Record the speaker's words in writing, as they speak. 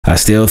I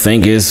still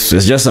think it's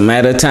just a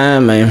matter of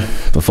time, man,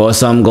 before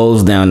something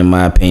goes down, in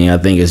my opinion. I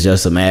think it's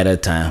just a matter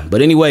of time.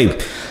 But anyway,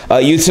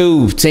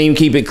 YouTube team,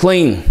 keep it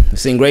clean.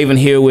 It's Ingraven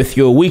here with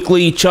your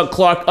weekly Chuck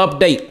Clark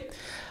update.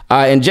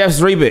 And Jeff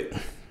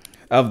Zrebiec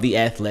of The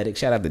Athletic,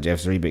 shout out to Jeff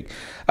Zrebiec.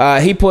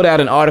 He put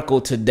out an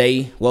article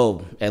today.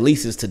 Well, at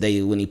least it's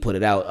today when he put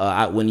it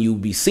out. When you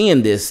be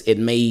seeing this, it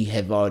may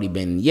have already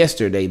been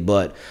yesterday,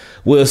 but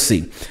we'll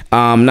see.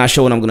 I'm not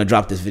sure when I'm going to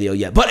drop this video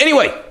yet. But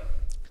anyway,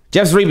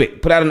 Jeff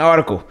Zrebiec put out an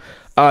article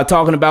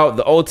talking about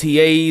the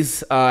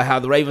OTAs, how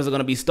the Ravens are going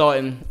to be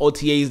starting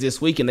OTAs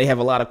this week, and they have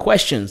a lot of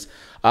questions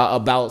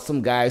about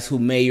some guys who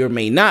may or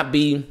may not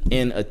be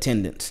in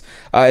attendance.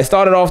 It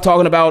started off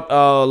talking about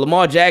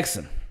Lamar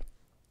Jackson.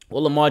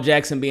 Will Lamar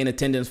Jackson be in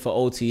attendance for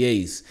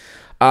OTAs?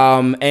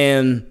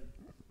 And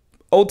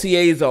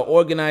OTAs are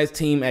organized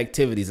team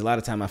activities. A lot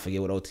of time I forget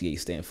what OTAs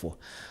stand for.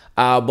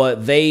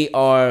 But they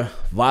are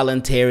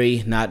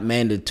voluntary, not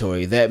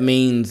mandatory. That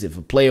means if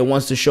a player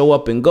wants to show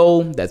up and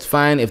go, that's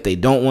fine. If they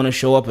don't want to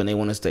show up and they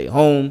want to stay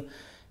home,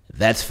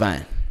 that's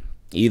fine.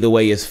 Either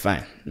way is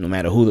fine. No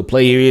matter who the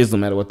player is, no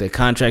matter what their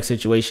contract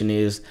situation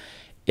is,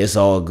 it's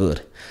all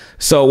good.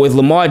 So with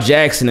Lamar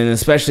Jackson, and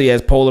especially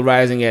as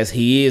polarizing as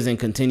he is and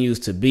continues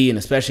to be, and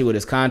especially with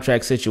his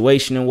contract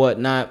situation and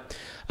whatnot,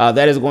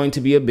 that is going to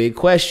be a big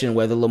question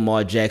whether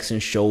Lamar Jackson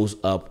shows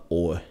up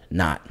or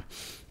not.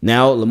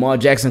 Now, Lamar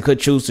Jackson could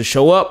choose to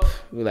show up.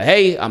 Be like,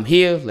 hey, I'm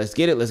here. Let's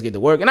get it. Let's get to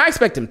work. And I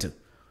expect him to.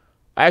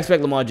 I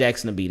expect Lamar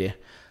Jackson to be there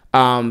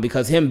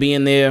because him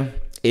being there,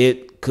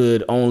 it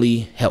could only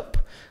help.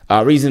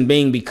 Reason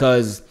being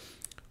because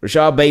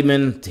Rashad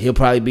Bateman, he'll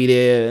probably be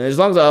there. And as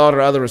long as all the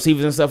other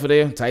receivers and stuff are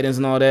there, tight ends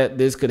and all that,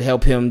 this could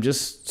help him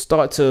just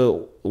start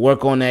to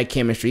work on that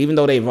chemistry. Even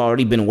though they've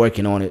already been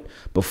working on it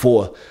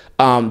before,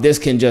 this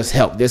can just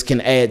help. This can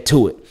add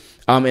to it.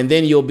 And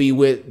then you'll be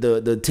with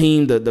the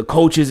team, the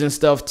coaches and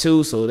stuff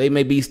too. So they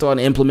may be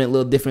starting to implement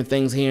little different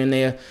things here and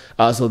there.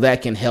 So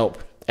that can help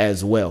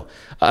as well.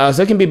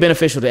 So it can be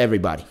beneficial to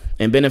everybody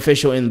and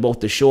beneficial in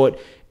both the short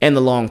and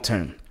the long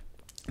term.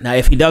 Now,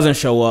 if he doesn't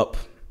show up,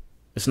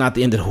 it's not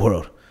the end of the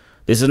world.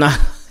 This is not,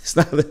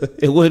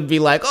 it would be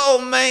like,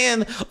 oh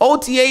man,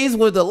 OTAs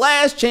were the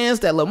last chance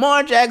that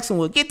Lamar Jackson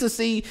would get to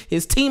see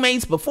his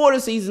teammates before the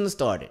season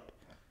started.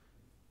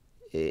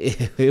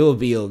 It will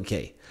be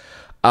okay.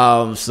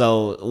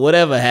 So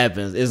whatever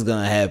happens, it's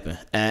going to happen.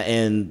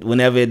 And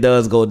whenever it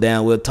does go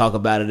down, we'll talk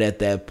about it at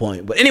that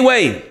point. But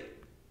anyway,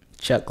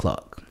 Chuck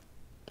Clark.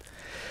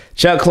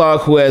 Chuck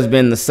Clark, who has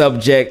been the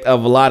subject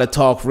of a lot of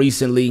talk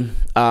recently,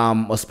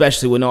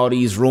 especially when all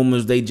these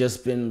rumors, they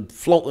just been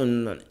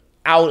floating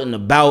out and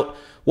about.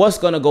 What's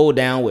going to go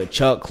down with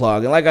Chuck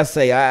Clark? And like I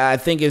say, I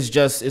think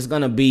it's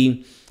going to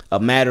be a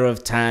matter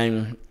of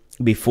time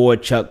before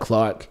Chuck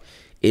Clark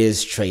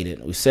is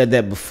traded. We said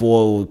that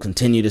before. We'll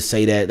continue to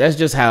say that. That's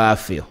just how I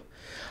feel.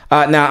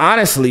 Now,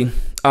 honestly,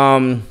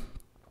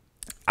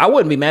 I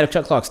wouldn't be mad if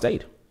Chuck Clark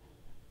stayed.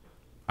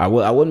 I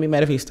wouldn't be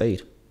mad if he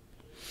stayed.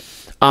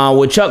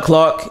 With Chuck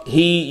Clark,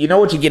 you know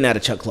what you're getting out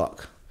of Chuck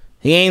Clark.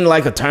 He ain't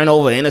like a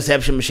turnover,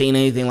 interception machine,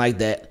 anything like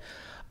that.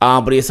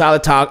 But he's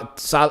solid tackler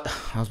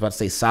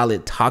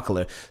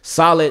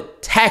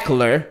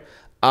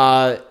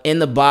in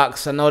the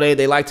box. I know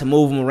they like to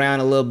move him around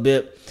a little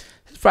bit.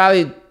 It's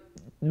probably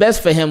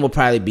best for him will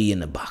probably be in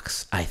the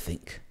box, I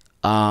think.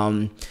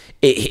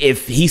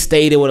 If he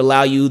stayed, it would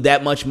allow you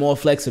that much more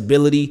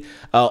flexibility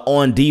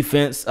on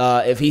defense.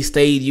 If he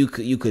stayed, you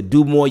could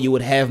do more. You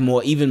would have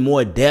even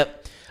more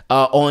depth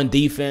on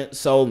defense.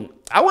 So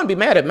I wouldn't be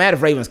mad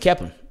if Ravens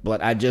kept him,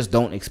 but I just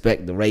don't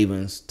expect the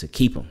Ravens to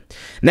keep him.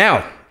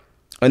 Now,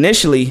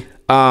 initially,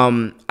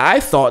 I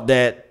thought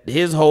that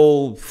his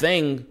whole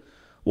thing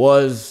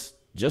was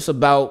just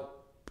about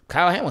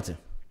Kyle Hamilton.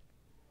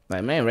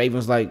 Like, man,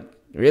 Ravens like,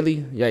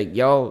 really? Like,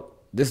 y'all,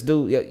 this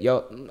dude,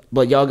 y'all,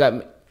 but y'all got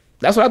me.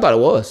 That's what I thought it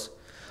was.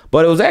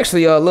 But it was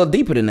actually a little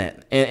deeper than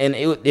that. And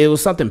it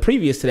was something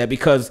previous to that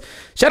because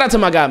shout out to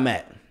my guy,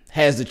 Matt,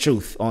 has the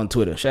truth on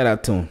Twitter. Shout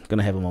out to him.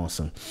 Gonna have him on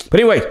soon.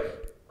 But anyway,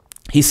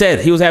 he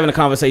said he was having a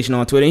conversation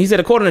on Twitter. And he said,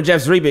 according to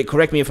Jeff Zrebiec,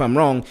 correct me if I'm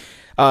wrong,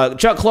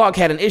 Chuck Clark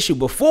had an issue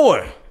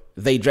before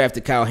they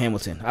drafted Kyle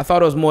Hamilton. I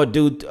thought it was more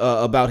due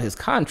about his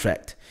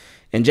contract.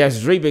 And Jeff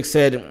Zrebiec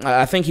said,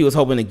 I think he was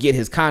hoping to get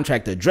his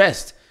contract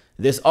addressed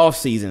this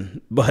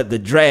offseason, but the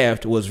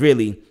draft was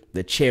really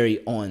the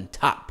cherry on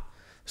top,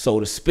 so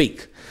to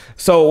speak.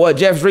 So what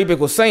Jeff Zrebiec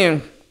was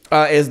saying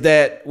is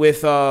that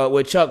with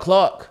Chuck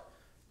Clark,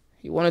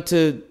 he wanted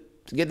to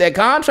get that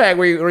contract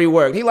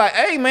reworked. He like,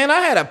 hey, man, I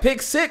had a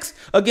pick 6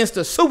 against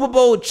the Super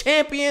Bowl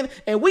champion,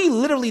 and we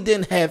literally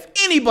didn't have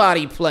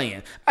anybody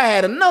playing. I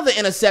had another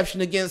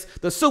interception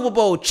against the Super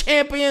Bowl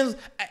champions.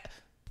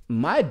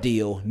 My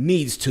deal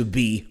needs to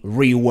be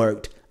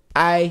reworked.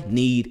 I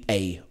need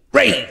a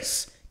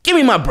raise. Give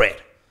me my bread.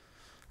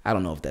 I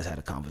don't know if that's how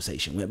the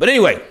conversation went. But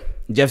anyway,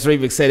 Jeff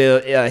Zrebiec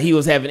said he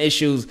was having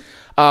issues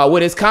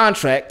with his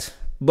contract,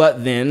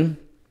 but then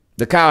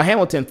the Kyle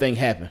Hamilton thing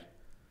happened.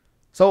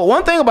 So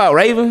one thing about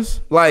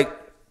Ravens, like,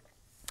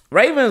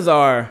 Ravens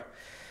are,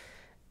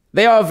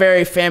 they are a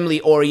very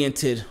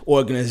family-oriented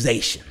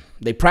organization.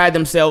 They pride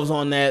themselves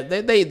on that.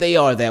 They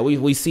are that.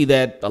 We see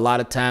that a lot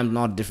of times in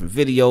all the different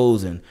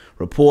videos and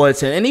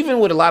reports, and even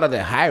with a lot of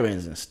their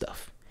hirings and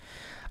stuff.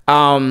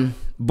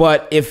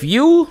 But if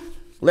you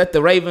let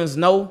the Ravens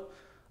know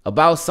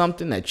about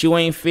something that you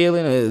ain't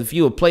feeling, or if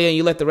you a player and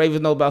you let the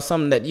Ravens know about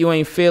something that you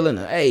ain't feeling,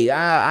 hey,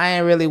 I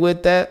ain't really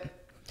with that,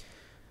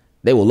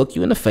 they will look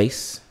you in the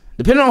face,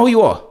 depending on who you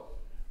are,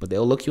 but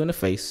they'll look you in the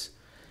face,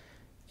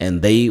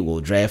 and they will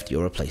draft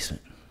your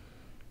replacement.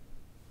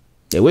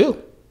 They will.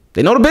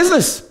 They know the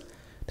business.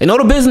 They know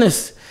the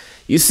business.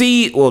 You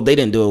see, well, they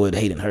didn't do it with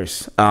Hayden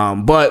Hurst,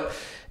 and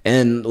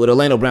with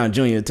Orlando Brown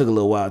Jr., it took a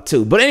little while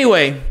too. But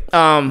anyway,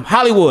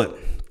 Hollywood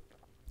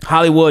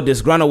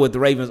disgruntled with the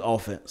Ravens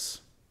offense.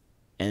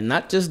 And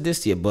not just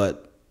this year,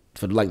 but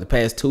for like the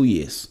past 2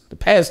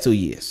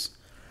 years.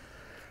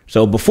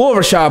 So before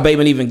Rashad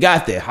Bateman even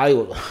got there,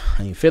 Hollywood,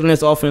 I ain't feeling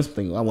this offense.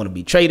 Thinking, I want to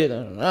be traded.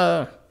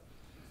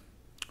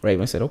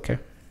 Ravens said, okay.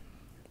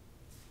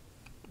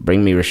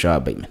 Bring me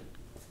Rashad Bateman.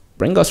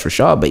 Bring us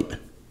Rashad Bateman.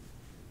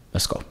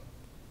 Let's go.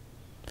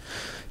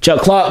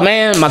 Chuck Clark,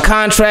 man, my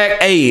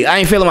contract. Hey, I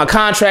ain't feeling my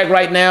contract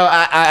right now.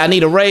 I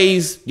need a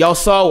raise. Y'all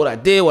saw what I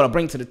did, what I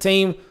bring to the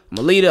team. I'm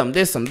a leader. I'm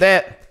this, I'm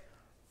that.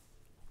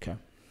 Okay.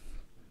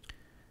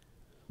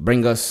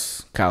 Bring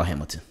us Kyle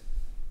Hamilton.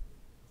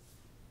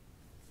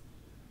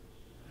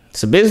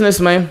 It's a business,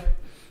 man.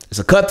 It's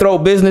a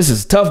cutthroat business.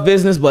 It's a tough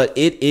business, but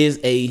it is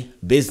a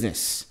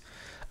business.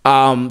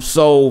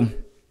 So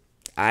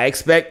I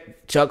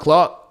expect Chuck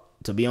Clark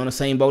to be on the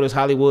same boat as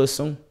Hollywood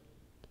soon,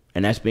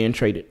 and that's being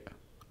traded.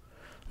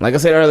 Like I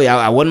said earlier,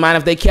 I wouldn't mind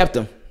if they kept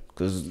him,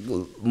 because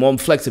more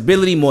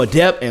flexibility, more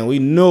depth, and we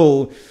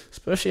know,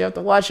 especially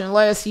after watching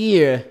last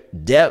year,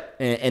 depth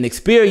and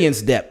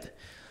experience depth,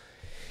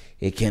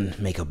 it can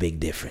make a big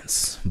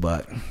difference.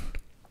 But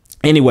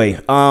anyway,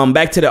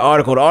 back to the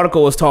article. The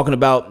article was talking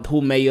about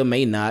who may or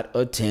may not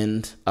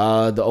attend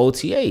the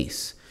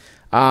OTAs.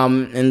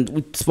 And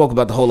we spoke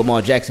about the whole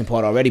Lamar Jackson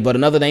part already, but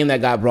another name that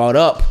got brought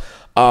up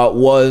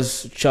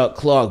was Chuck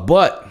Clark.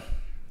 But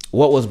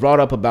what was brought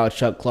up about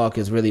Chuck Clark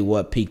is really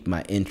what piqued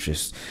my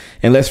interest.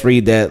 And let's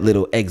read that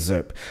little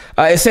excerpt.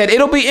 It said,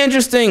 it'll be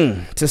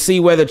interesting to see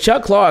whether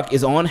Chuck Clark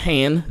is on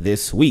hand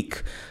this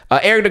week.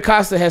 Eric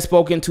DeCosta has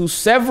spoken to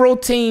several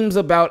teams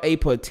about a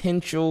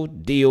potential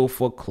deal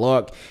for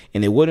Clark,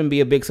 and it wouldn't be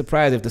a big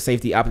surprise if the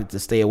safety opted to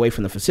stay away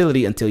from the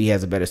facility until he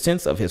has a better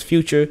sense of his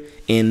future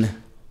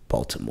in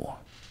Baltimore.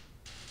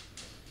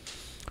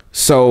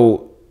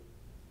 So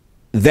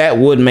that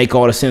would make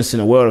all the sense in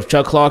the world. If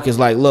Chuck Clark is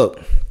like, look,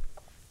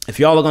 if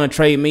y'all are going to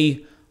trade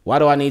me, why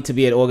do I need to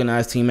be at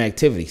organized team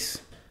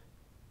activities?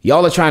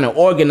 Y'all are trying to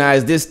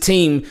organize this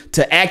team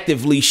to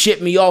actively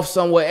ship me off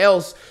somewhere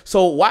else.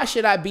 So why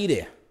should I be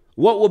there?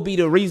 What would be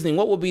the reasoning?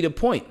 What would be the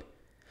point?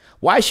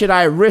 Why should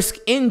I risk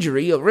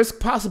injury, or risk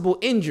possible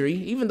injury,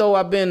 even though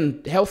I've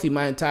been healthy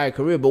my entire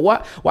career? But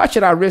why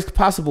should I risk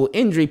possible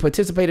injury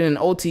participating in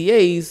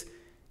OTAs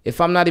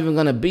if I'm not even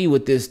going to be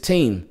with this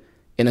team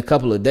in a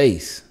couple of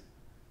days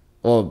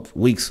or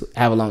weeks,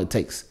 however long it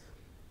takes?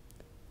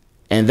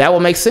 And that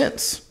would make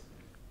sense.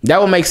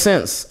 That would make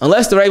sense.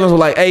 Unless the Ravens were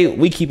like, hey,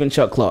 we keeping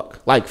Chuck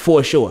Clark, like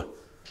for sure.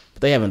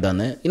 But they haven't done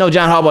that. You know,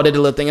 John Harbaugh did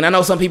a little thing. And I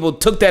know some people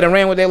took that and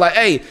ran with it. They're like,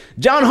 hey,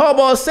 John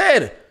Harbaugh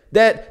said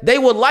that they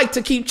would like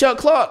to keep Chuck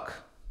Clark.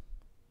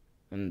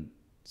 And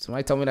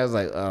somebody told me that. I was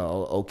like,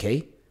 oh,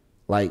 okay.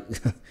 Like,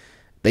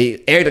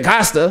 Eric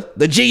DeCosta,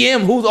 the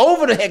GM who's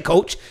over the head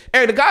coach,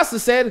 Eric DeCosta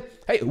said,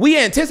 hey, we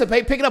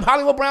anticipate picking up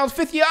Hollywood Brown's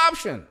 5th-year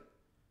option.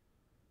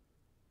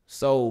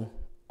 So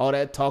all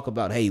that talk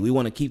about, hey, we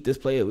want to keep this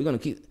player, we're going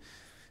to keep.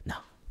 No.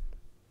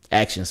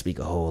 Actions speak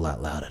a whole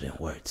lot louder than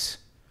words.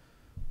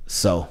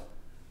 So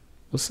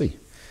we'll see.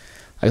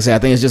 Like I said, I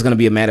think it's just going to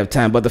be a matter of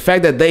time. But the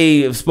fact that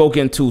they have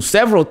spoken to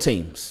several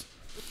teams.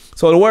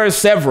 So the word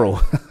several,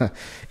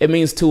 it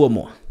means 2 or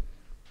more.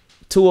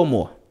 2 or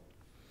more.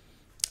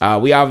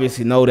 We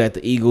obviously know that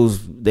the Eagles,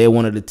 they're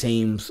one of the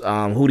teams.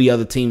 Who the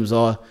other teams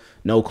are,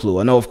 no clue.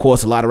 I know, of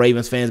course, a lot of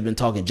Ravens fans have been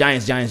talking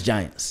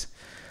Giants.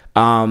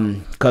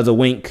 Because of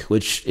Wink,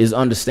 which is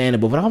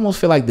understandable. But I almost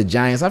feel like the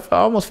Giants, I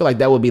almost feel like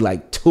that would be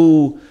like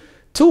too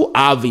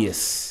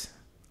obvious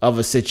of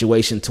a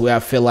situation to where I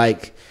feel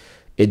like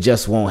it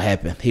just won't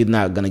happen. He's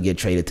not going to get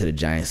traded to the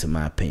Giants, in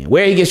my opinion.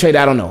 Where he gets traded,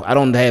 I don't know. I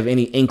don't have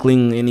any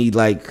inkling, any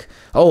like,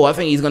 oh, I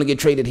think he's going to get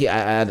traded here.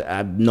 I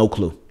have no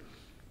clue.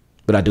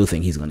 But I do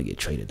think he's going to get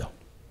traded, though.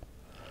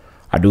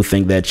 I do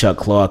think that Chuck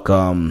Clark,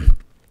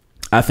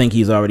 I think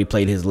he's already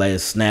played his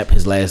last snap,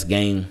 his last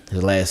game,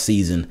 his last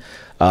season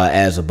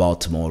as a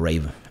Baltimore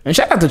Raven. And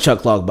shout out to Chuck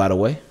Clark, by the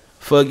way,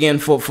 for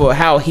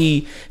how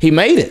he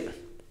made it.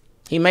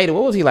 He made it.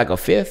 What was he, like a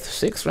 5th,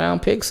 6th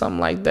round pick, something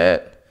like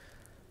that?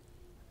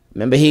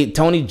 Remember,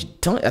 Tony,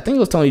 I think it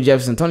was Tony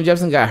Jefferson. Tony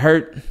Jefferson got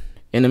hurt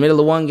in the middle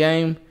of one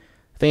game,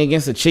 I think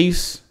against the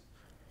Chiefs.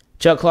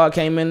 Chuck Clark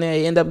came in there.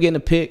 He ended up getting a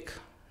pick.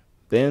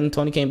 Then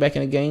Tony came back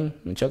in the game,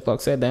 and Chuck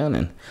Clark sat down.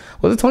 And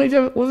was it Tony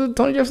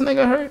Jefferson that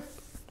got hurt?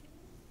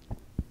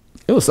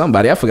 It was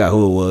somebody. I forgot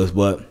who it was.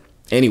 But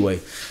anyway,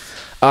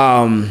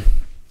 And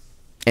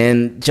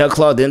Chuck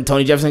Clark, then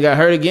Tony Jefferson got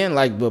hurt again,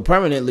 but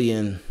permanently,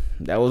 and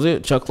that was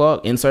it. Chuck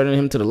Clark inserted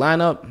him to the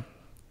lineup.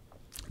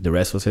 The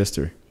rest was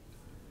history.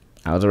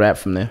 That was a wrap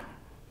from there.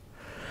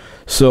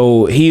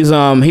 So he's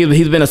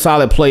been a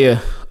solid player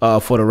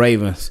for the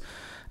Ravens.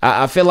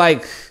 I feel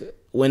like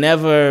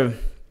whenever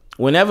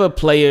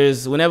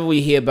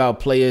we hear about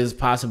players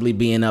possibly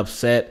being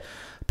upset,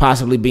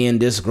 possibly being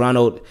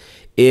disgruntled,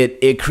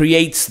 it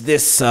creates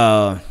this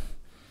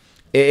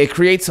it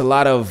creates a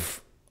lot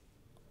of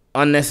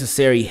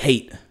unnecessary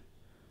hate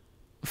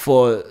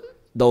for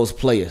those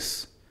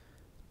players.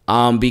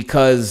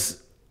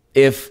 Because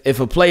if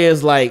a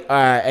player's like, all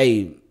right,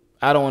 hey,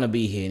 I don't want to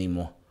be here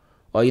anymore,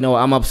 or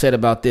I'm upset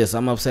about this,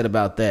 I'm upset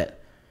about that.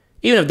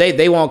 Even if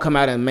they won't come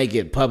out and make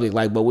it public,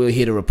 but we'll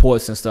hear the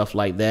reports and stuff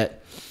like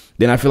that,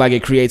 then I feel like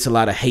it creates a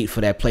lot of hate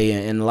for that player,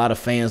 and a lot of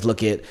fans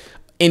look at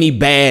any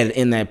bad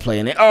in that player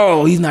and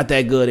they, he's not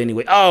that good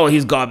anyway. Oh,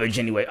 he's garbage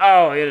anyway.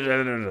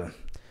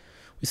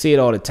 We see it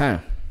all the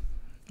time.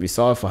 We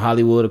saw it for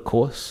Hollywood, of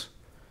course,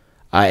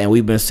 and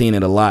we've been seeing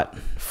it a lot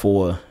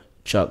for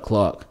Chuck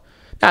Clark.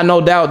 Now,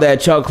 no doubt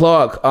that Chuck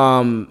Clark,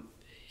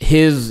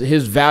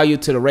 his value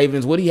to the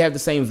Ravens, would he have the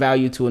same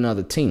value to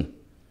another team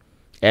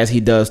as he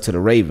does to the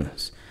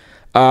Ravens?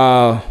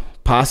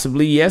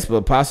 Possibly yes,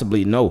 but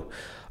possibly no.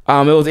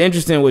 It was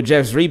interesting with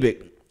Jeff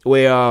Zrebiec,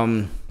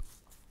 where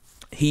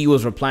he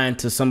was replying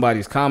to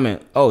somebody's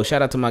comment. Oh,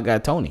 shout out to my guy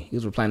Tony. He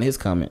was replying to his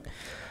comment.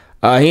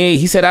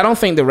 He said, I don't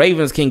think the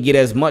Ravens can get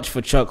as much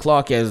for Chuck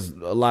Clark as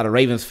a lot of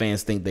Ravens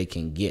fans think they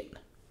can get.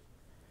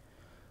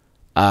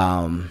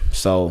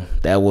 So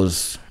that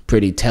was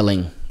pretty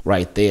telling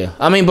right there.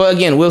 But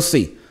again, we'll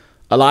see.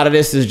 A lot of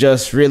this is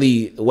just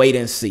really wait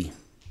and see.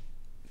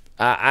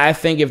 I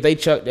think if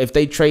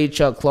they trade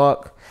Chuck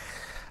Clark,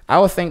 I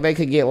would think they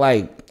could get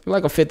like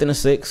a fifth and a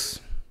sixth,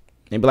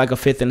 maybe like a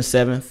fifth and a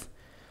seventh.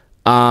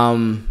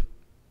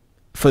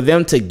 For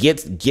them to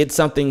get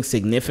something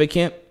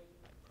significant,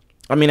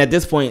 at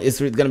this point, it's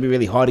going to be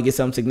really hard to get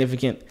something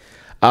significant,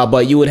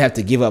 but you would have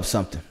to give up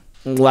something.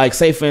 Like,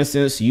 say, for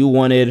instance, you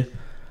wanted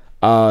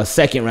a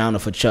second rounder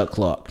for Chuck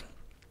Clark.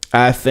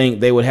 I think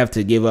they would have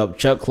to give up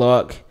Chuck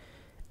Clark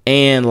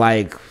and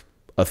like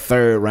a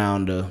third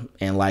rounder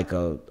and like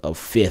a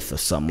fifth or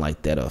something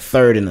like that, a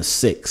third and a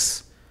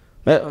sixth.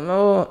 Maybe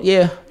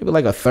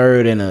like a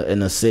third and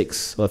a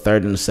sixth, or a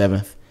third and a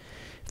seventh.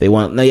 If they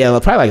want,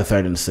 probably like a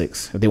third and a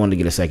sixth if they wanted to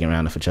get a second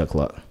rounder for Chuck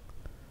Clark.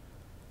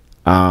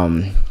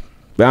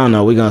 But I don't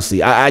know. We're going to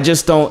see. I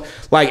just don't,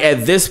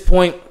 at this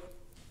point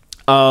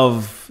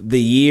of the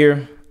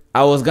year,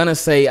 I was going to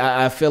say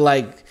I feel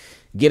like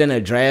getting a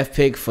draft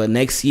pick for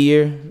next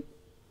year,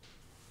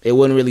 it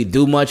wouldn't really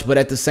do much. But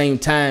at the same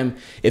time,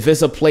 if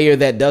it's a player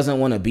that doesn't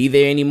want to be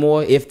there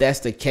anymore, if that's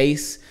the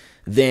case,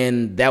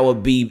 then it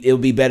would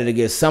be better to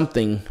get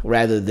something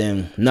rather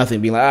than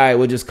nothing. Being like, all right,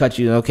 we'll just cut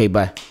you. Okay,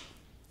 bye.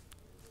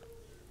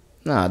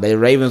 Nah, the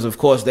Ravens, of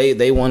course,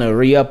 they want to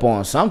re-up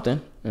on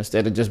something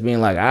instead of just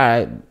being like, all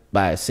right,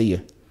 bye, see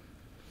you.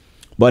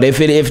 But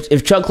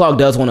if Chuck Clark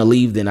does want to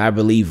leave, then I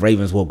believe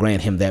Ravens will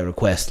grant him that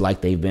request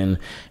like they've been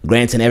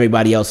granting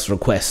everybody else's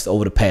requests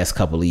over the past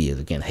couple of years.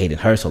 Again, Hayden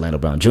Hurst, Orlando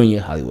Brown Jr.,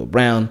 Hollywood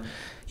Brown.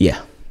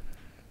 Yeah.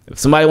 If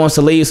somebody wants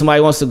to leave,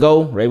 somebody wants to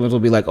go, Ravens will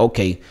be like,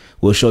 okay,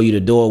 we'll show you the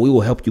door. We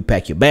will help you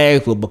pack your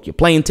bags. We'll book your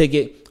plane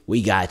ticket.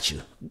 We got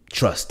you.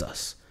 Trust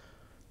us.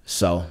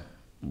 So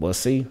we'll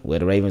see where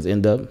the Ravens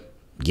end up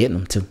getting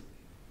them to.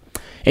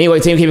 Anyway,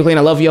 team, keep it clean.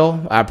 I love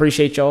y'all. I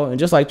appreciate y'all. And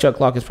just like Chuck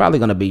Clark, it's probably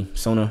going to be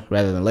sooner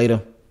rather than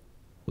later.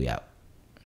 We out.